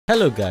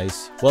Hello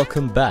guys,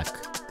 welcome back.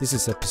 This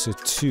is episode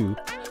 2,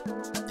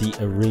 the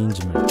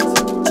arrangement.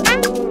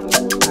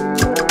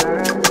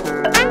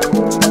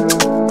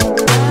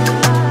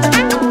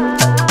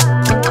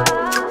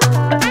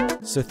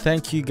 So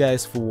thank you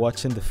guys for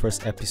watching the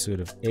first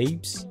episode of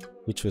ABES,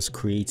 which was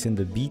creating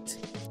the beat.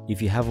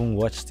 If you haven't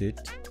watched it,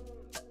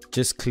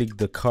 just click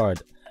the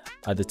card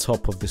at the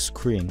top of the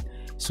screen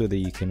so that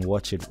you can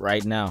watch it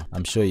right now.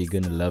 I'm sure you're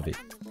gonna love it.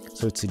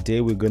 So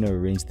today we're gonna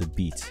arrange the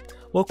beat.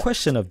 Well,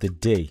 question of the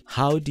day: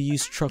 how do you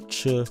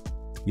structure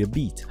your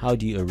beat? How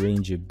do you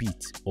arrange your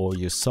beat or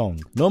your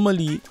song?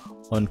 Normally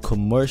on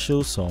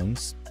commercial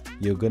songs,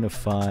 you're gonna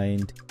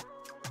find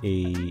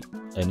an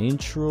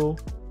intro,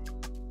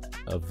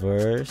 a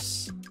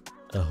verse,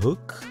 a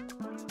hook,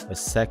 a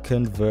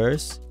second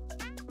verse,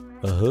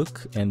 a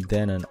hook, and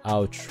then an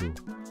outro.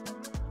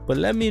 But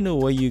let me know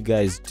what you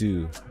guys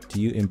do. Do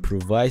you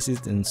improvise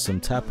it in some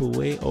type of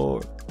way,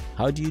 or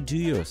how do you do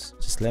yours?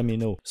 Just let me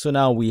know. So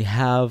now we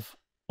have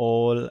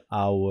all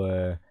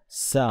our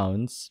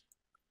sounds.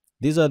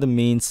 These are the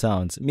main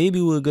sounds.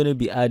 Maybe we're going to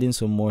be adding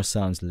some more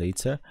sounds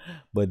later,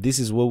 but this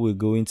is what we're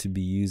going to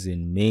be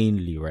using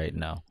mainly right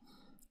now.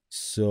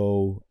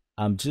 So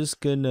I'm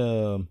just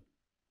gonna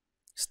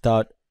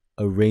start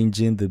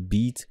arranging the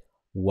beat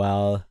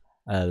while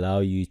I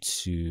allow you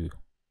to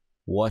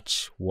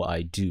watch what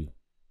I do.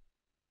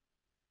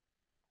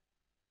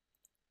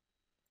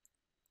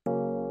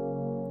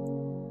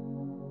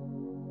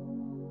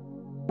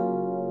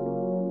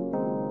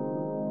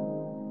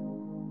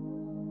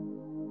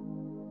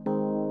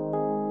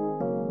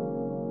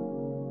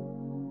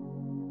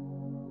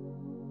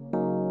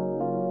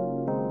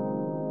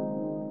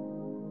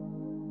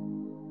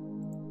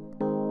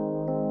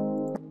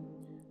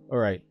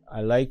 Alright,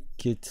 I like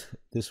it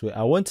this way.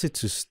 I wanted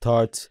to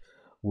start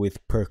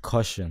with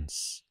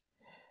percussions.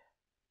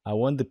 I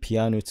want the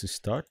piano to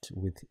start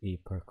with a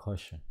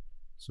percussion.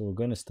 So we're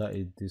going to start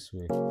it this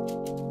way. I'm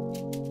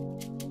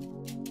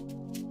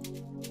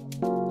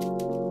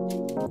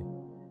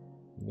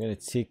going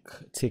to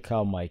take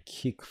out my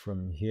kick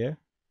from here.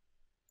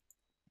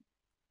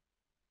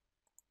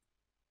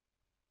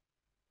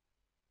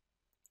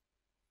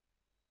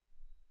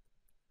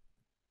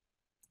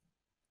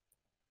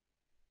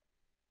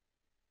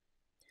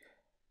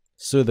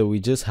 So that we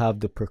just have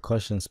the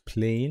percussions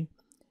playing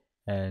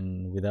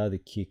and without the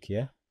kick.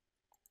 Yeah,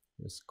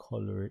 just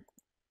color it.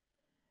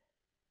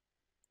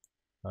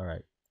 All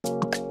right.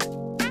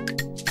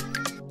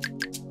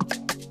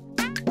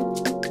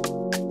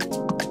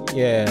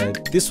 Yeah,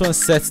 this one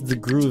sets the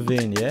groove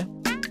in. Yeah.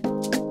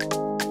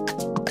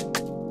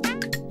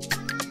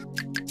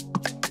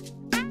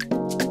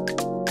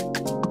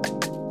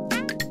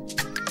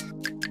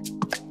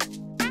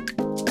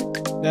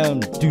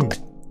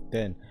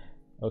 Then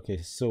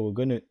okay, so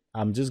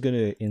I'm just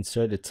gonna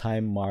insert a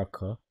time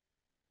marker.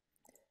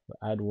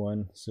 We'll add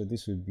one, so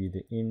this would be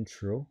the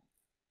intro.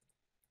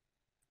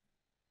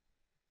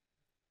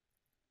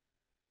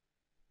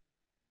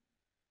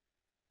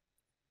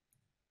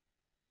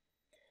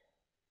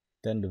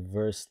 Then the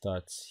verse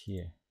starts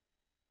here.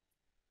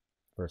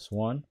 Verse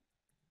 1.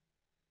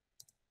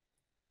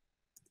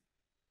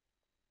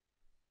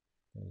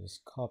 I'll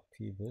just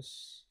copy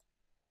this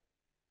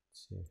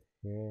to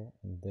here,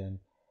 and then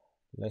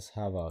let's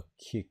have our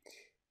kick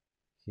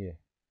here.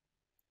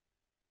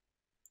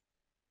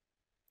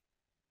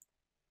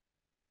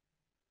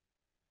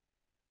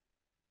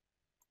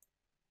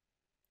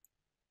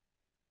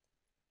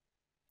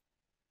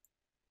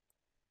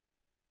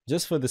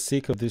 Just for the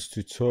sake of this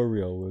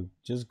tutorial, we're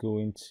just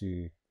going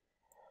to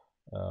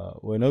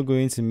we're not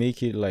going to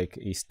make it like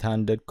a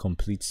standard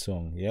complete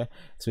song. Yeah,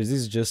 so this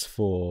is just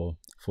for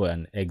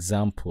an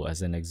example.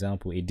 As an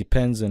example, it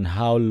depends on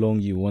how long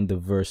you want the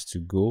verse to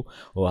go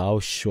or how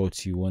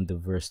short you want the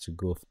verse to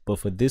go. But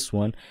for this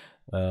one,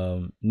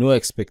 no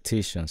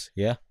expectations.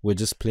 Yeah, we're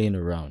just playing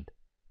around.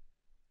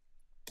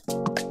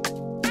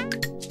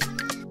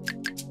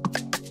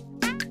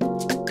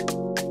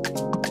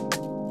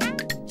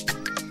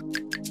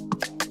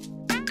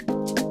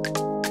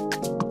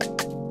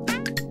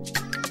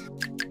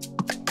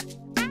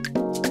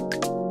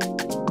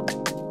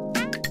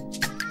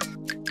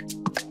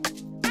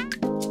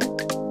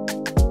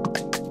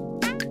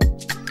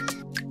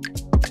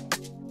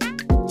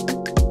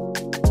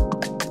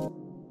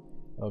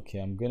 Okay,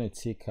 I'm gonna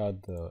take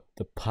out the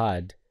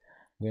pad.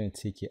 I'm gonna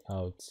take it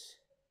out.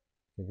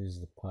 Okay, this is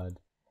the pad.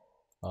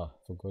 Ah,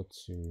 forgot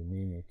to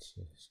rename it.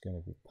 So it's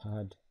gonna be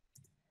pad.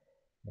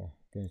 Yeah, I'm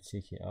gonna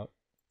take it out.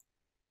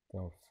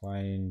 Then I'll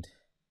find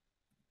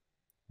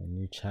a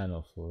new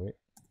channel for it.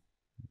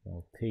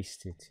 I'll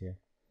paste it here.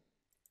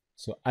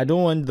 So I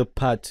don't want the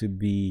pad to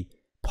be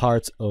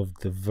part of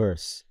the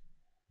verse.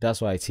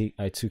 That's why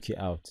I took it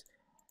out.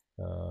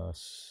 Cover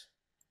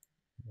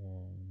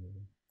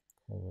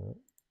it.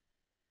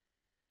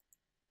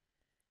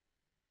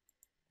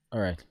 All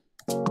right.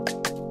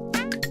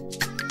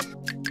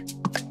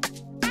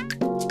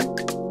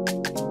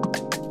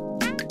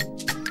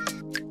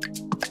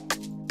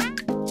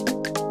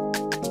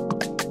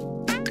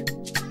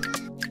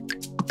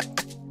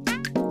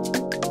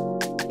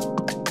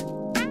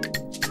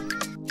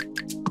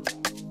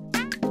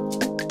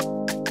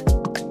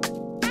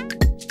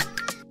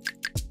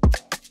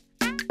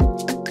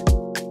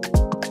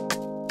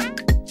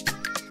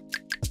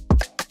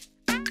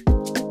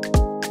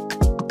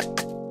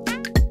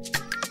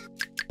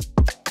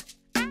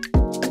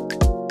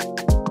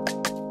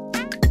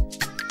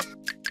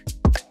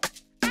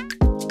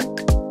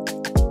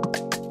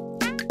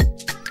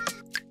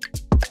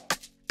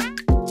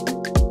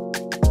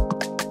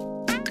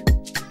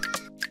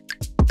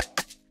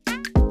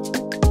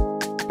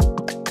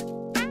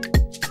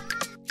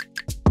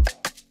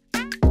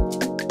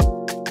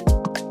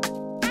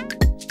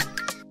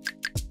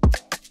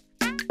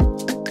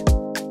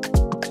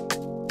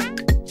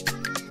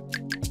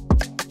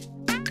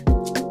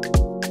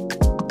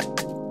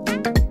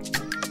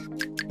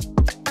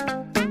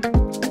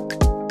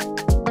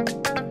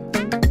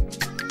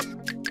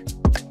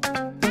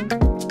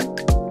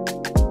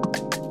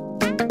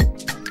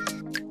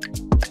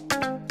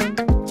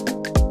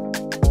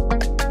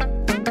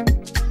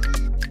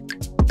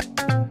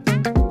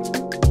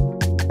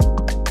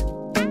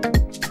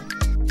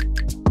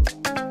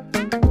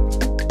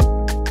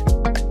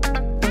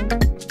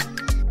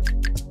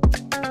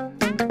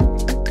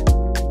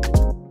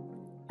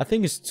 I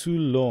think it's too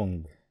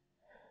long,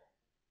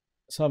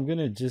 so I'm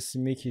gonna just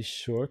make it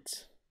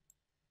short,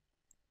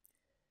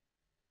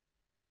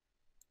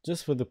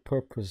 just for the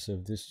purpose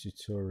of this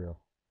tutorial.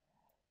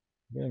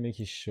 I'm gonna make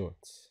it short.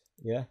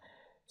 Yeah,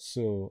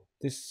 so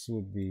this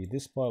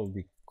part will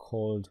be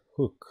called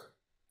hook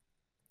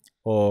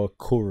or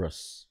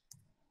chorus.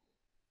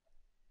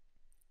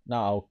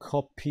 Now I'll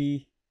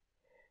copy.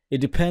 It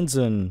depends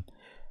on,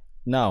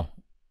 now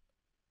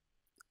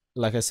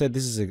like I said,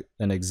 this is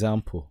an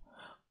example,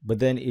 but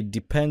then it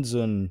depends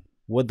on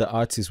what the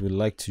artist would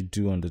like to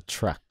do on the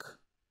track.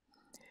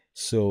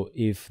 So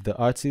if the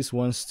artist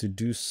wants to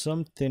do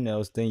something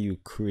else, then you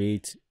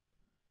create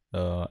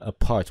a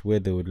part where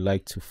they would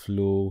like to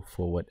flow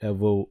for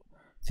whatever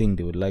thing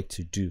they would like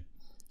to do.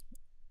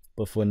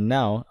 But for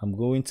now, I'm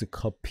going to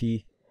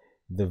copy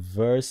the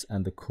verse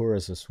and the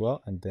chorus as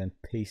well, and then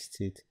paste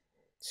it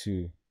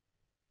to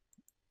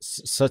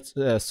such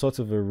sort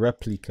of a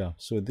replica.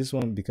 So this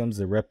one becomes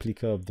the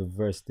replica of the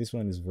verse. This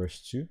one is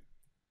verse 2.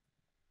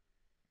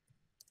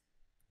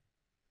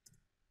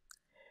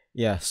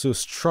 Yeah, so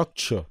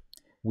structure,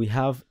 we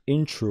have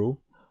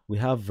intro, we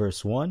have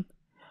verse 1,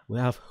 we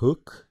have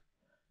hook,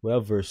 we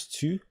have verse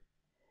 2,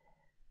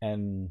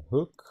 and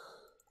hook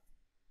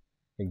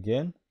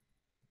again.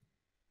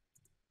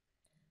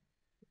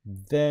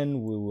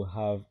 Then we will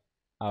have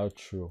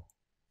outro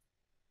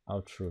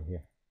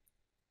here.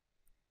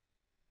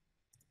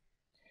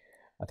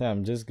 I think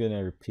I'm just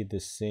gonna repeat the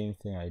same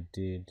thing I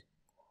did.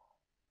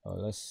 Oh,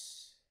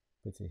 let's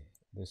put it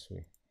this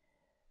way.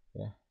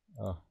 Yeah.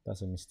 Oh,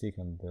 that's a mistake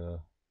on the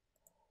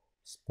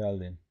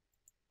spelling.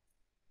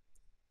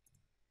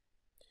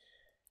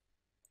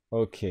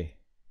 Okay.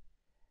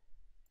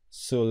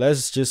 So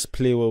let's just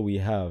play what we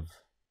have.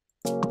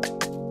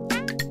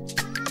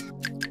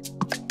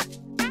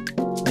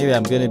 Maybe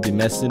I'm gonna be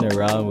messing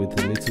around with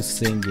a little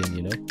singing,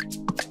 you know.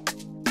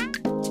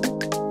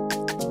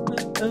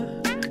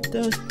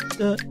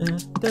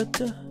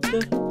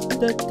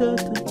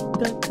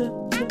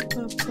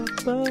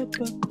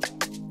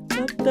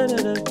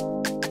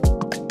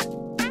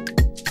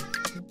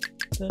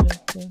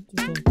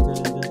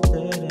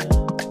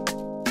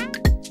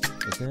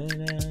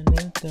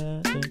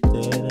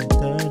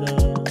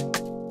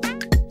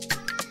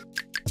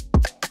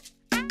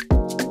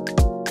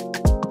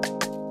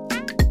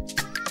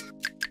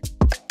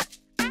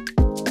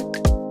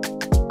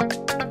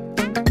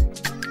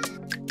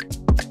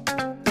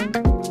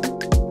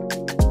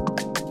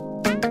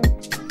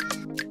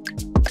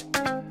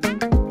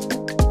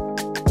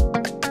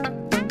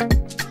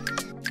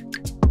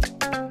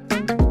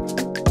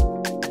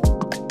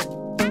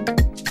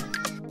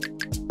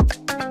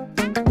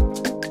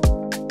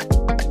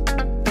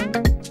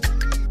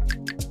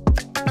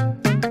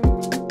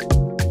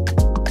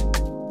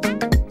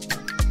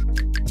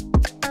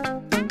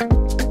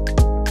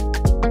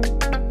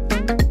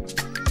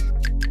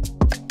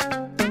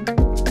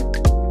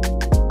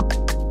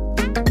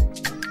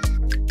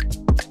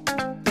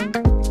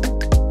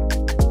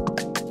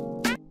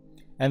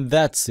 And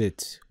that's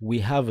it. We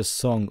have a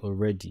song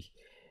already.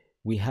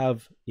 We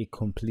have a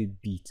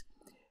complete beat.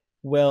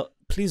 Well,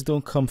 please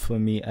don't come for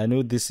me. I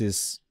know this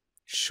is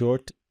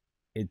short.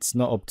 It's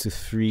not up to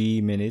 3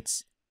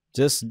 minutes.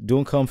 Just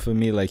don't come for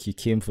me like you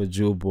came for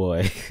Joe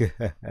Boy.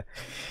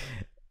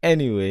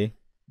 Anyway,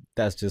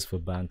 that's just for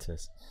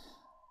banters.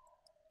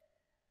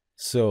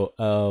 So,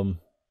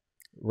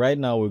 right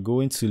now we're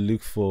going to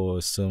look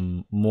for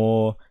some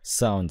more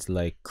sounds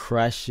like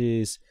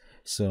crashes,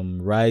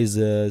 some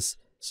risers,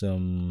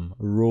 some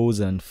rolls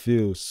and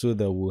fills, so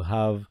that we'll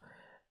have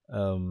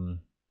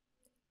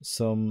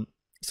some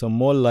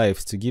more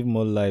life, to give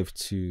more life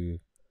to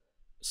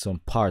some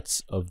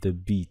parts of the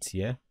beat.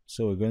 Yeah,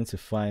 so we're going to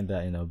find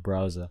that in our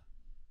browser.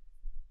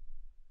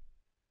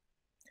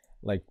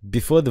 Like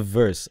before the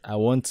verse, I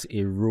want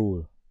a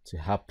roll to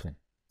happen.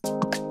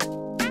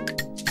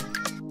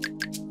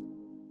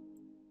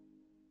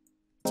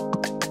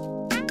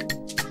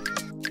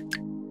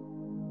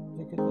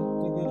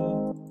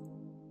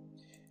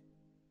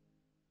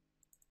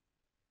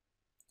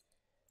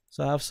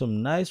 So I have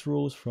some nice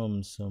rolls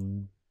from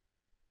some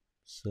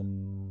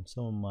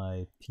of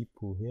my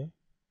people here.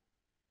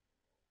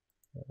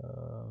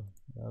 I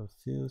have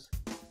feels.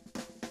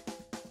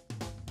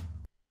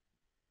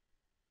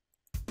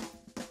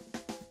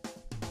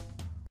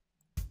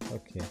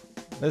 Okay,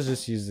 let's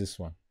just use this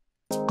one.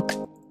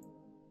 I'm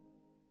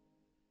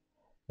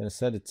gonna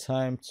set the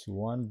time to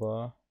 1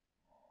 bar,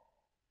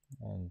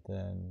 and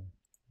then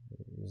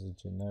use a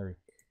generic.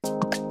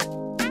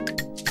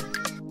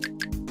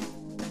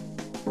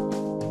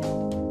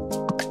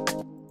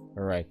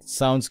 All right,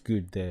 sounds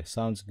good there.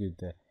 Sounds good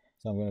there.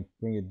 So I'm gonna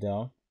bring it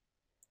down.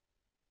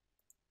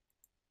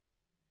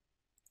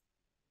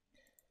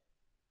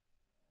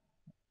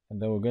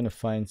 And then we're gonna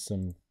find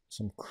some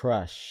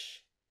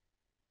crash.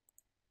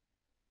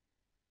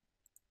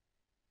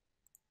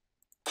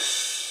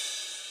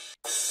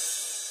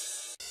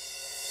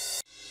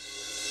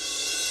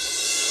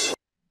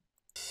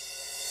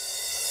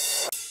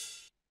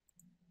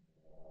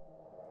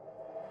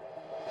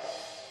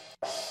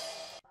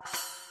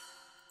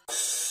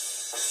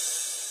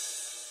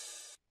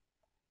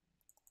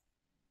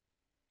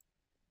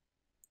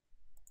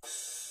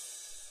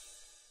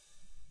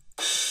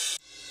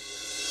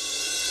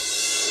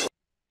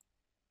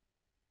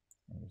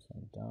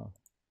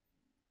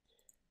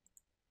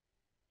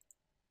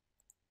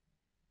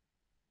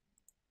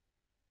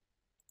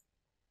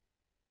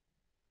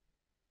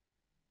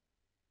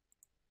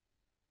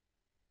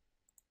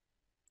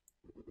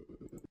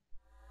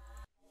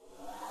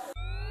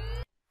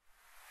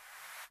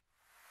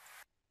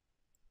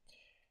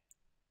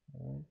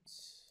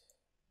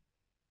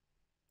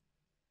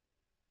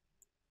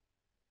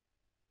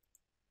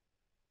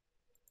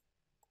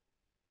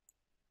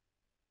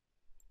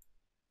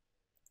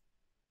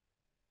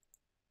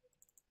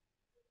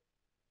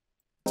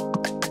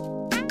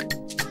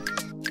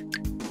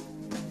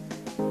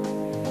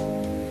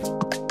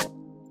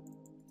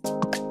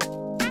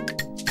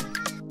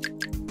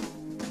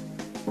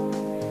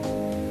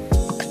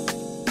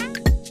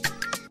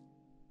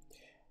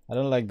 I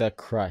don't like that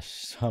crash,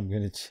 so I'm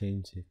gonna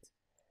change it.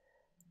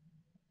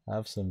 I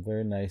have some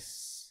very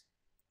nice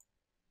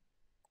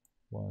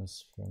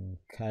ones from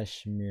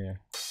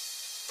Cashmere.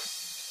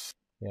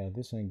 Yeah,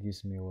 this one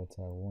gives me what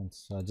I want.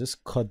 So I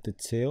just cut the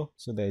tail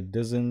so that it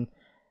doesn't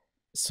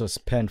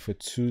suspend for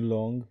too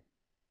long.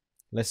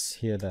 Let's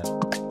hear that.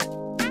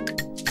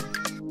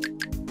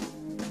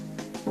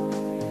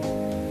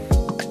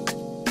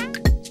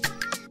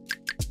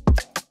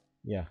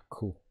 Yeah,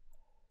 cool.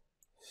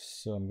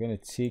 So I'm gonna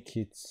take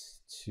it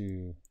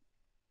to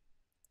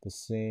the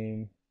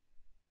same,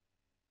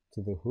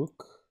 to the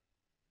hook.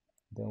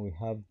 Then we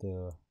have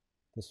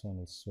this one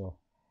as well.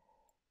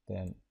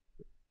 Then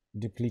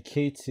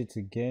duplicate it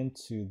again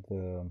to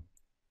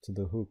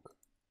the hook.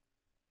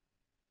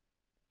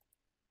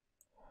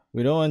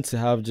 We don't want to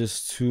have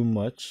just too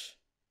much.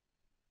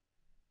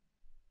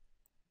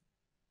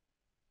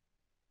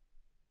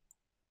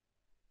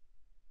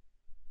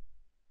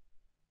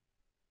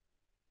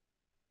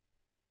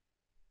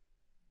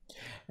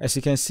 As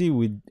you can see,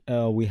 we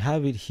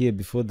have it here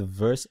before the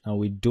verse, and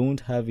we don't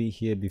have it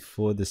here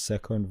before the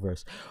second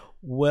verse.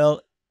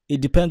 Well,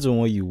 it depends on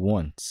what you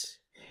want.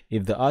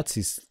 If the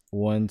artist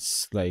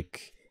wants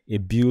like a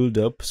build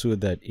up so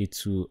that it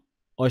will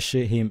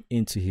usher him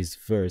into his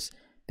verse,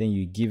 then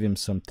you give him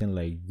something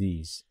like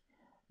these.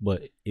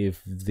 But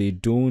if they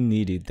don't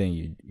need it, then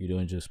you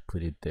don't just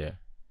put it there.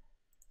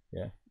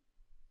 Yeah.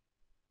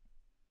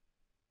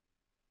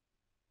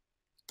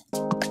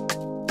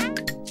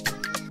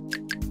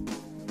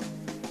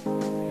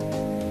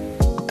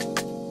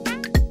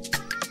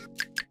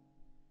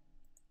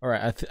 All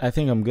right, I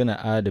think I'm gonna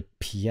add a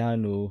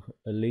piano,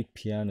 a late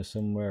piano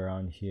somewhere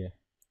around here.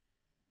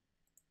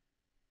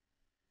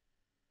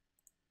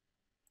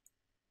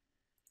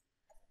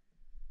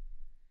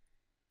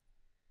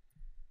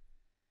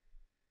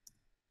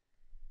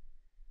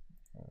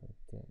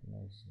 That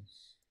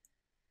noises.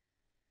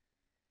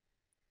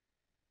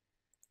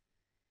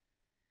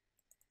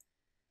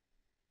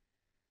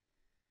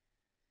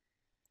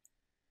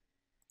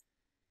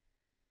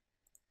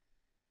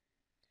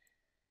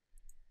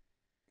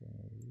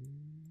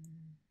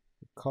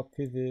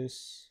 Copy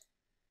this.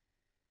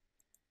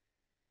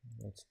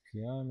 That's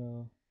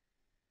piano.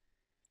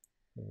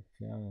 The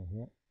piano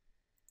here.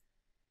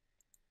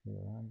 The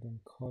random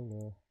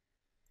color.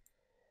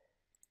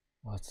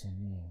 What's the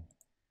name?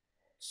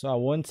 So I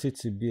want it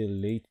to be a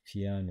late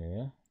piano,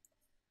 yeah?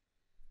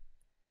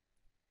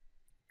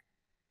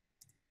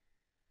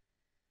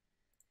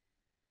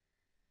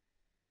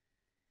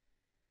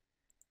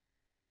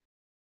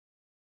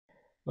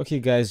 Okay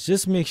guys,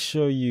 just make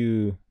sure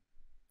you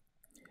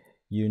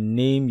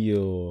name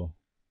your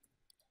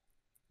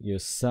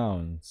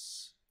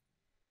sounds.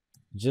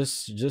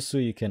 Just so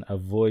you can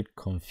avoid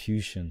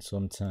confusion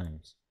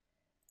sometimes.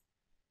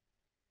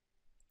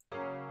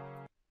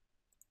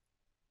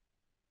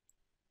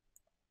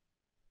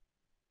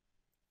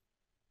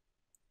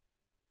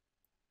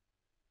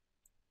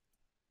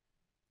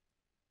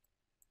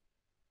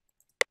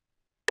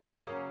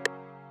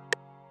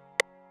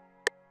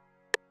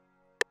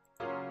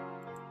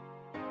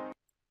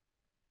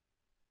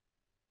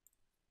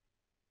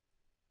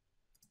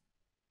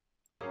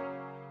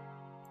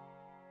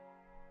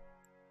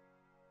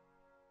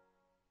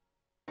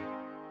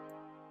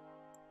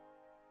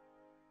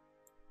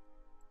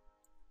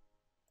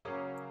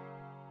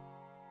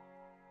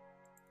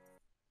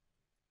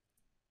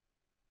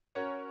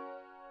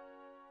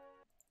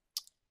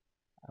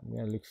 I'm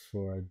gonna look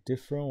for a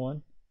different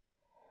one.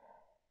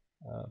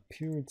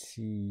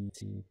 Purity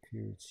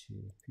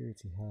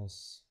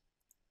has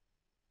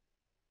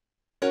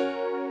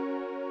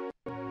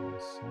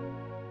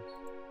sounds.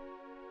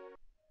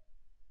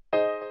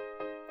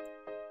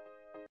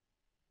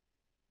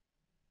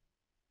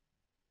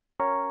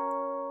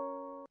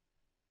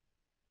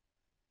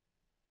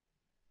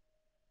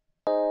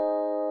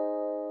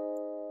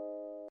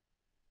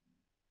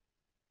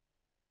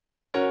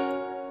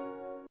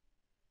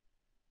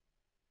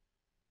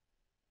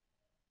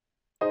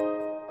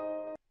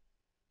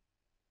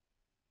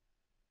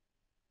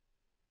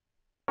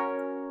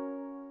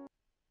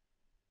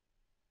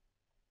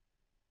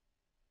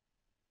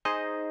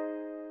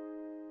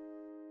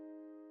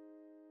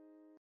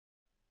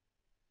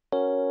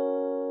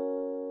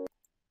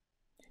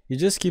 You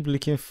just keep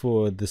looking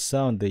for the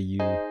sound that you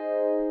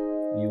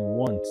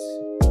want.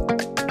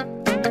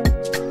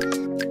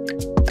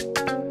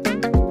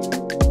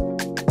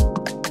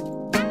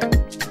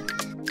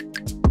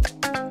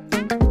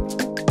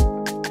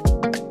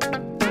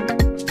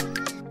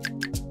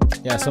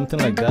 Yeah, something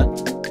like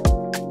that.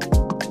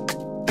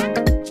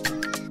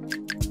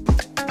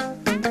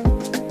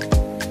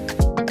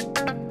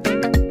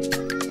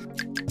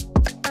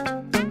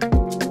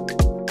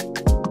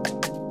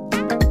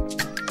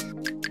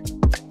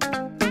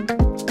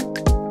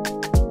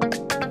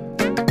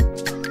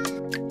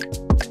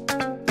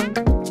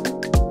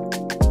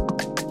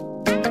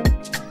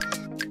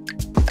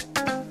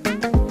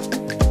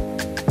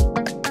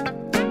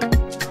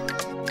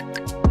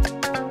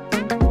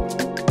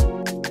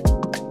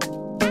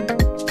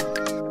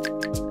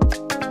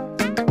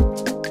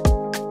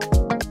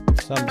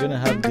 gonna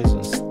have this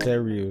on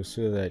stereo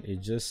so that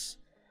it's just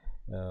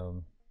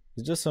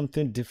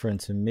something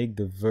different to make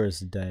the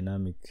verse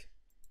dynamic.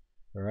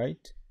 All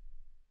right.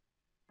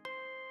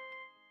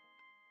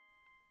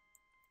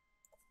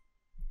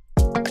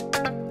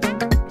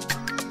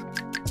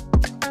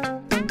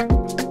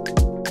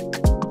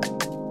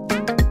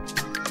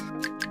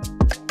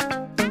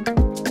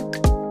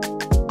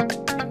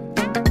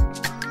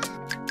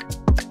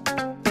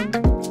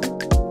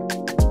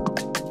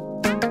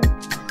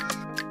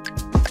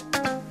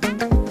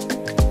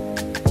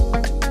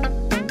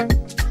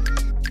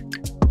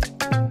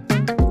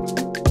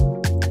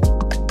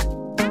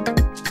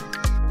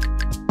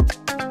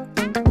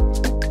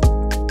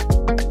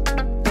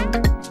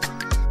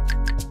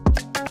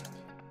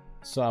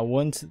 So I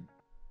want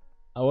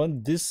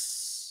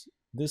this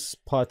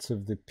part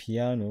of the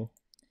piano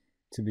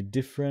to be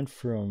different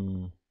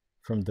from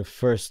the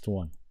first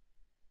one.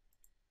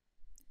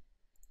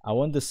 I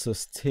want the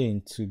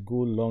sustain to go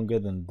longer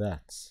than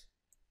that.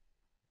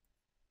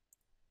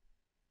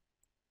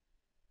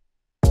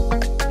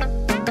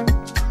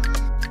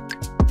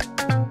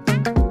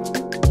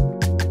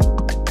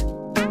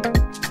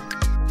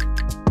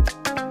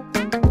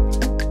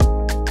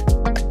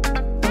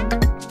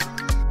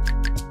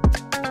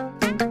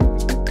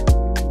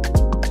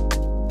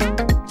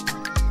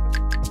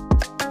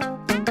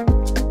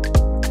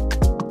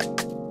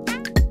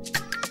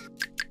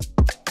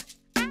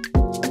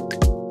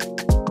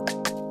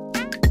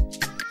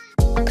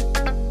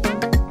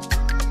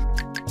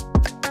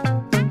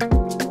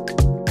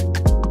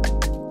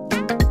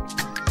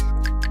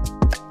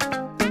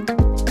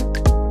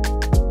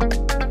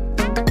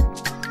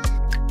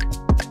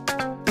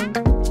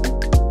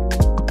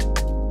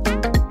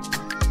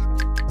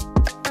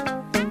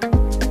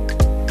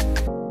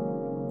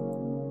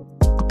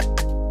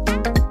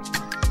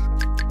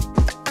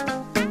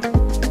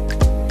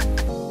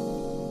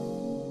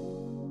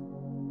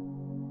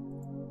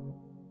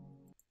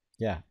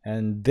 Yeah,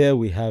 and there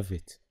we have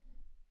it.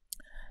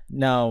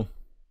 Now,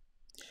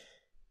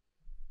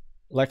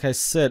 like I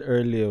said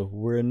earlier,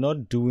 we're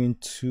not doing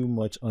too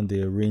much on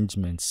the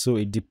arrangement, so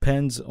it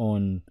depends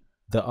on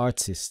the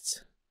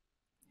artist.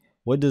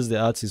 What does the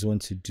artist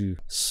want to do?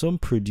 Some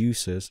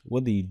producers,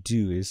 what they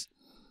do is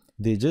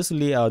they just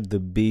lay out the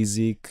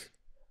basic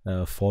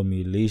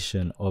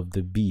formulation of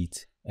the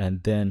beat,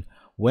 and then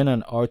when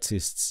an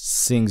artist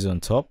sings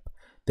on top,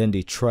 then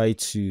they try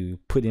to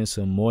put in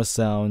some more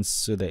sounds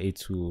so that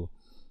it will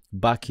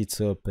back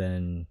it up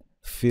and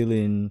fill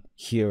in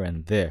here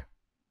and there.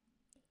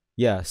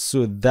 Yeah,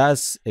 so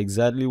that's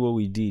exactly what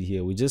we did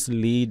here. We just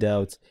laid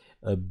out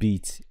a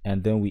beat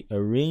and then we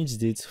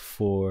arranged it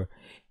for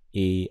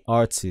a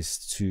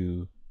artist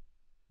to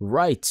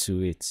write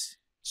to it.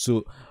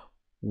 So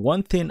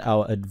one thing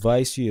I'll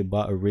advise you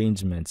about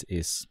arrangement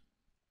is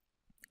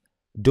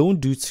don't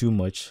do too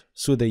much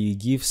so that you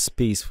give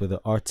space for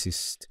the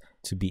artist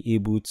to be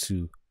able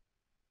to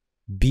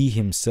be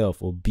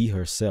himself or be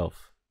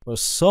herself. Or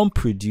some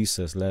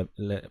producers,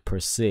 per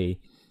se,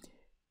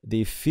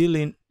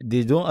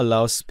 they don't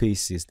allow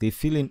spaces. They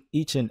fill in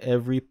each and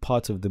every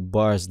part of the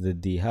bars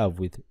that they have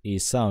with a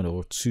sound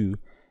or two,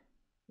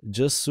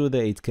 just so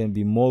that it can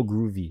be more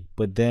groovy.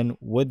 But then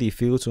what they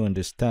fail to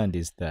understand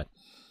is that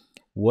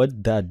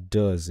what that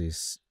does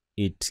is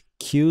it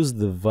kills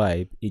the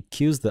vibe, it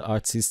kills the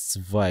artist's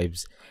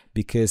vibes,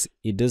 because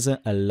it doesn't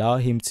allow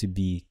him to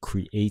be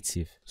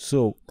creative.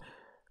 So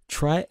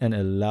try and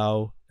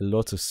allow a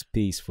lot of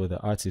space for the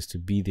artist to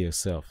be their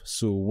self.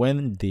 So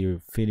when they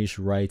finish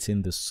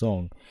writing the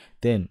song,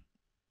 then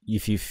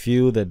if you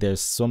feel that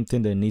there's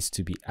something that needs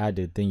to be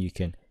added, then you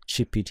can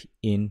chip it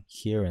in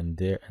here and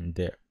there and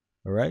there.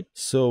 All right,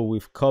 so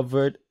we've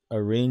covered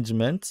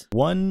arrangement.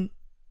 One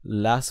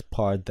last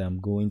part that I'm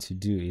going to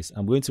do is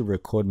I'm going to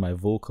record my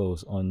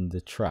vocals on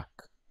the track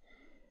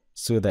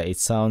so that it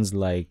sounds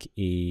like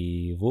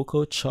a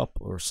vocal chop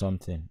or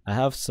something. I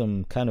have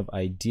some kind of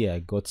idea I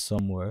got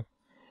somewhere,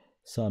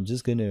 so I'm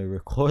just going to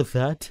record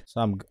that.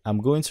 So I'm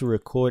going to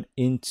record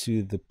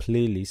into the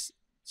playlist.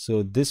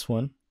 So this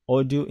one,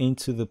 audio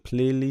into the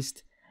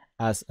playlist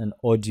as an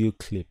audio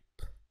clip.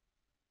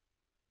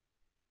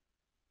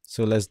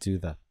 So let's do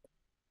that.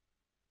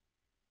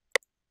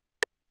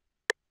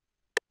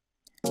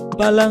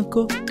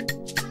 Balanco.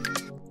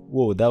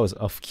 Whoa, that was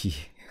off key.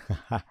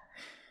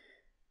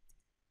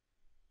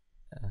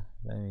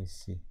 Let me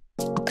see.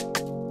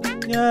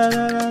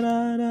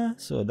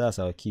 So that's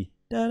our key.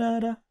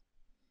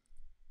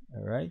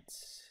 All right,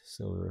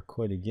 so we'll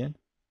record again.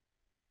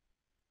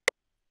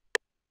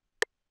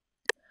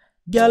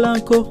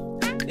 Galanco,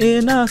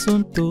 ena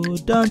sonto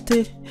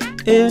dante,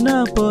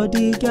 ena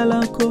body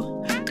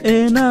galanco,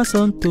 ena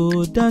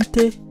sonto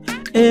dante,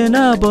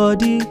 ena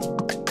body.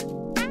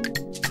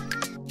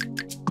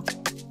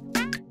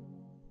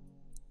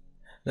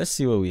 Let's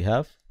see what we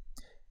have.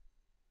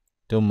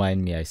 Don't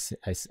mind me, I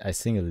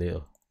sing a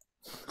little.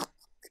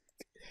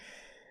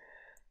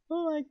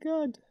 Oh my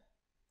god,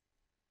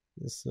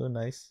 it's so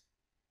nice.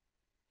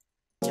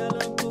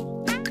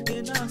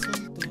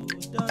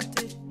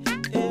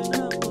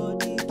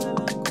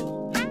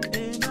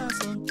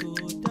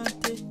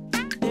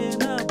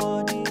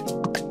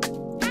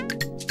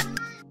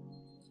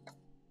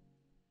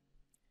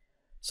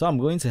 So I'm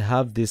going to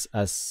have this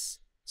as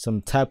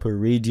some type of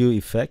radio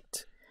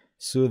effect,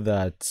 so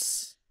that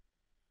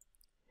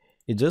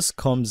it just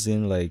comes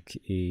in like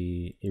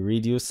a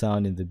radio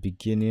sound in the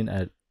beginning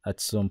at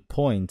some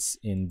points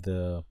in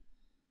the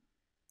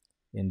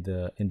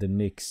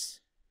mix.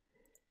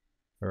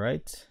 All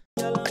right.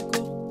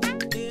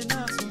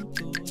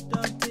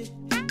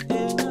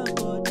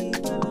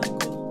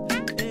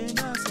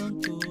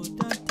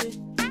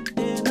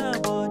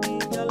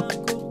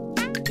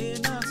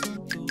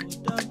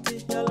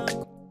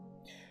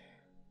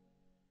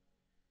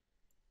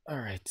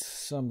 Alright,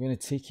 so I'm going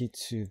to take it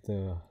to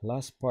the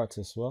last part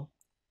as well.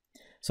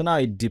 So now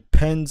it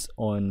depends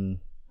on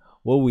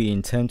what we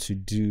intend to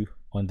do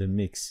on the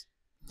mix.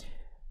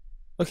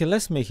 Okay,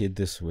 let's make it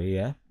this way,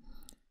 yeah?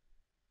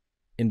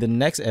 In the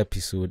next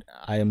episode,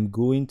 I am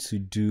going to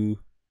do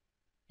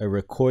a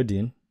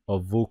recording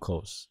of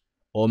vocals,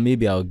 or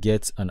maybe I'll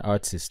get an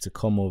artist to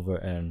come over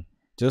and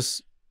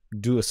just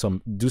do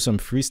some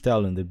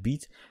freestyle on the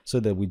beat, so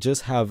that we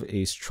just have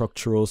a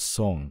structural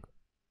song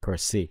per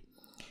se.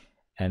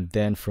 And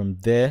then from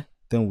there,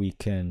 then we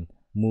can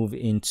move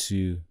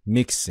into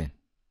mixing.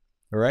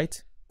 All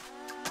right.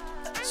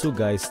 So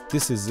guys,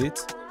 this is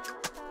it.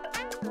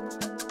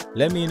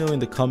 Let me know in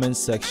the comment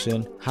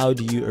section, how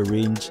do you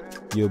arrange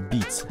your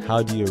beats?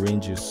 How do you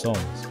arrange your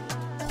songs?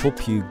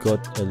 Hope you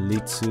got a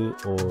little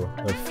or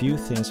a few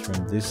things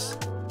from this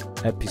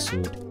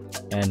episode,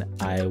 and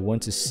I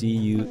want to see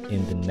you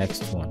in the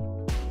next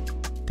one.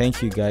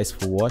 Thank you guys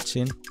for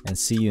watching, and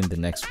see you in the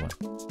next one.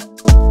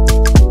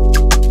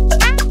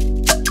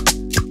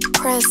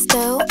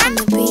 Pr3sto on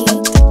the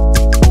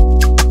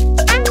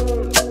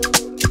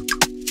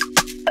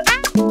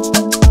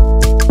beat.